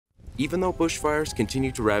Even though bushfires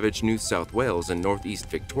continue to ravage New South Wales and northeast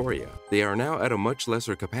Victoria, they are now at a much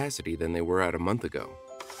lesser capacity than they were at a month ago.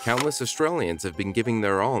 Countless Australians have been giving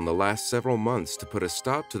their all in the last several months to put a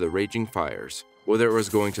stop to the raging fires, whether it was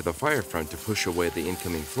going to the fire front to push away the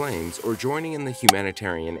incoming flames or joining in the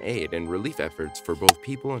humanitarian aid and relief efforts for both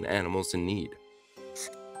people and animals in need.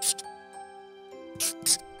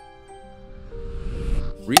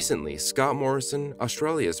 Recently, Scott Morrison,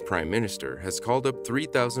 Australia's Prime Minister, has called up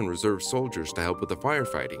 3,000 reserve soldiers to help with the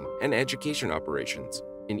firefighting and education operations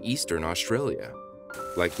in eastern Australia.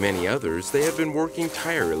 Like many others, they have been working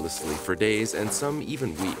tirelessly for days and some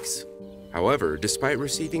even weeks. However, despite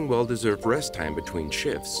receiving well-deserved rest time between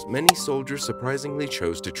shifts, many soldiers surprisingly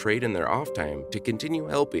chose to trade in their off time to continue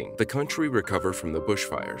helping the country recover from the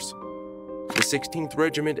bushfires. The 16th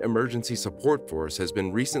Regiment Emergency Support Force has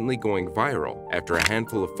been recently going viral after a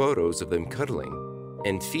handful of photos of them cuddling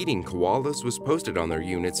and feeding koalas was posted on their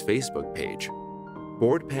unit's Facebook page.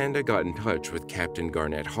 Bored Panda got in touch with Captain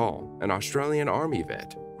Garnett Hall, an Australian Army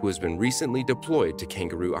vet who has been recently deployed to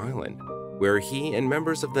Kangaroo Island, where he and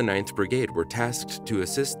members of the 9th Brigade were tasked to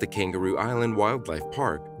assist the Kangaroo Island Wildlife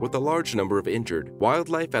Park with a large number of injured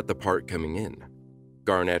wildlife at the park coming in.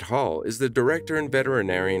 Garnett Hall is the Director and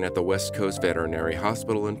Veterinarian at the West Coast Veterinary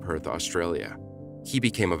Hospital in Perth, Australia. He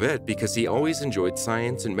became a vet because he always enjoyed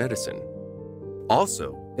science and medicine.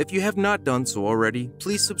 Also, if you have not done so already,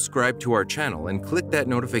 please subscribe to our channel and click that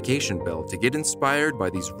notification bell to get inspired by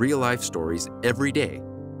these real-life stories every day.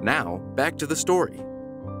 Now, back to the story.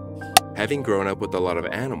 Having grown up with a lot of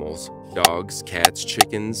animals, dogs, cats,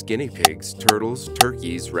 chickens, guinea pigs, turtles,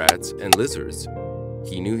 turkeys, rats, and lizards,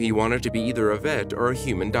 he knew he wanted to be either a vet or a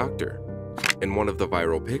human doctor. In one of the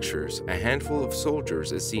viral pictures, a handful of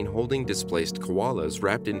soldiers is seen holding displaced koalas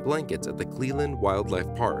wrapped in blankets at the Cleland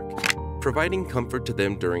Wildlife Park, providing comfort to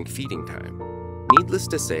them during feeding time. Needless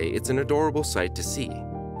to say, it's an adorable sight to see.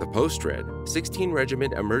 The post read, 16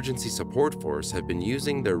 Regiment Emergency Support Force have been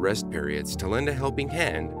using their rest periods to lend a helping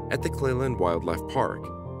hand at the Cleland Wildlife Park,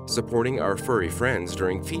 supporting our furry friends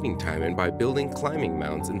during feeding time and by building climbing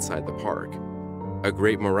mounds inside the park. A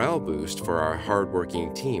great morale boost for our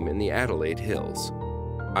hard-working team in the Adelaide Hills.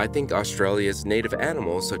 I think Australia's native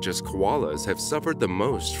animals such as koalas have suffered the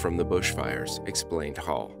most from the bushfires, explained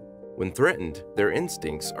Hall. When threatened, their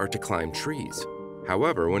instincts are to climb trees.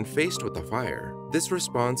 However, when faced with a fire, this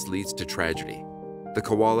response leads to tragedy. The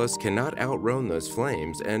koalas cannot outrun those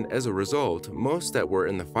flames, and as a result, most that were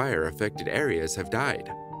in the fire-affected areas have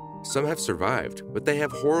died. Some have survived, but they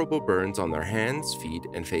have horrible burns on their hands, feet,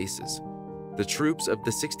 and faces. The troops of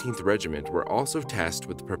the 16th Regiment were also tasked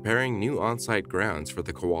with preparing new on-site grounds for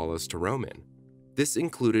the koalas to roam in. This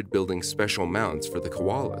included building special mounds for the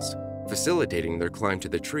koalas, facilitating their climb to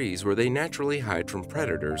the trees where they naturally hide from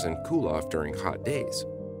predators and cool off during hot days.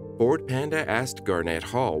 Bored Panda asked Garnett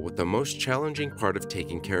Hall what the most challenging part of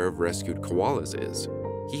taking care of rescued koalas is.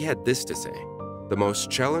 He had this to say, "The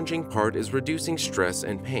most challenging part is reducing stress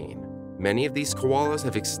and pain. Many of these koalas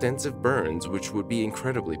have extensive burns which would be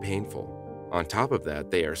incredibly painful. On top of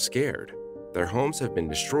that, they are scared. Their homes have been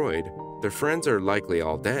destroyed, their friends are likely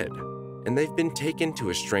all dead, and they've been taken to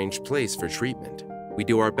a strange place for treatment. We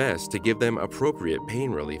do our best to give them appropriate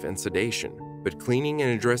pain relief and sedation, but cleaning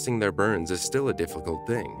and addressing their burns is still a difficult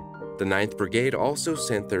thing." The 9th Brigade also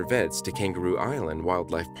sent their vets to Kangaroo Island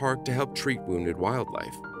Wildlife Park to help treat wounded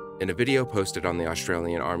wildlife. In a video posted on the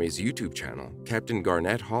Australian Army's YouTube channel, Captain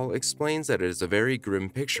Garnett Hall explains that it is a very grim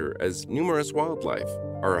picture as numerous wildlife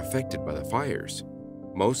are affected by the fires,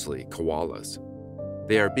 mostly koalas.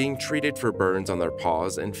 They are being treated for burns on their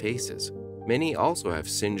paws and faces. Many also have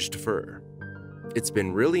singed fur. It's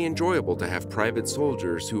been really enjoyable to have private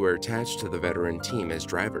soldiers who are attached to the veteran team as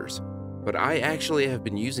drivers, but I actually have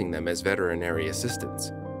been using them as veterinary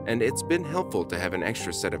assistants, and it's been helpful to have an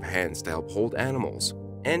extra set of hands to help hold animals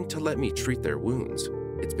and to let me treat their wounds.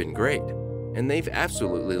 It's been great, and they've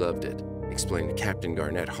absolutely loved it, explained Captain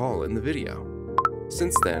Garnett Hall in the video.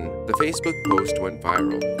 Since then, the Facebook post went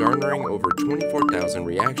viral, garnering over 24,000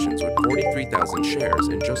 reactions with 43,000 shares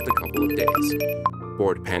in just a couple of days.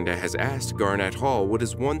 Bored Panda has asked Garnett Hall what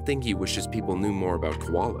is one thing he wishes people knew more about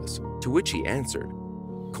koalas, to which he answered,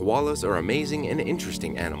 "Koalas are amazing and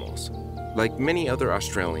interesting animals. Like many other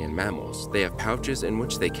Australian mammals, they have pouches in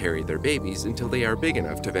which they carry their babies until they are big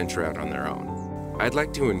enough to venture out on their own. I'd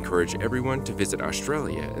like to encourage everyone to visit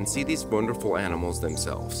Australia and see these wonderful animals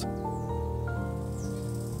themselves."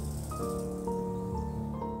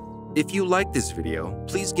 If you like this video,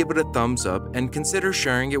 please give it a thumbs up and consider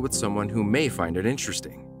sharing it with someone who may find it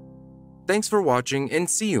interesting. Thanks for watching and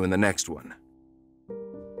see you in the next one.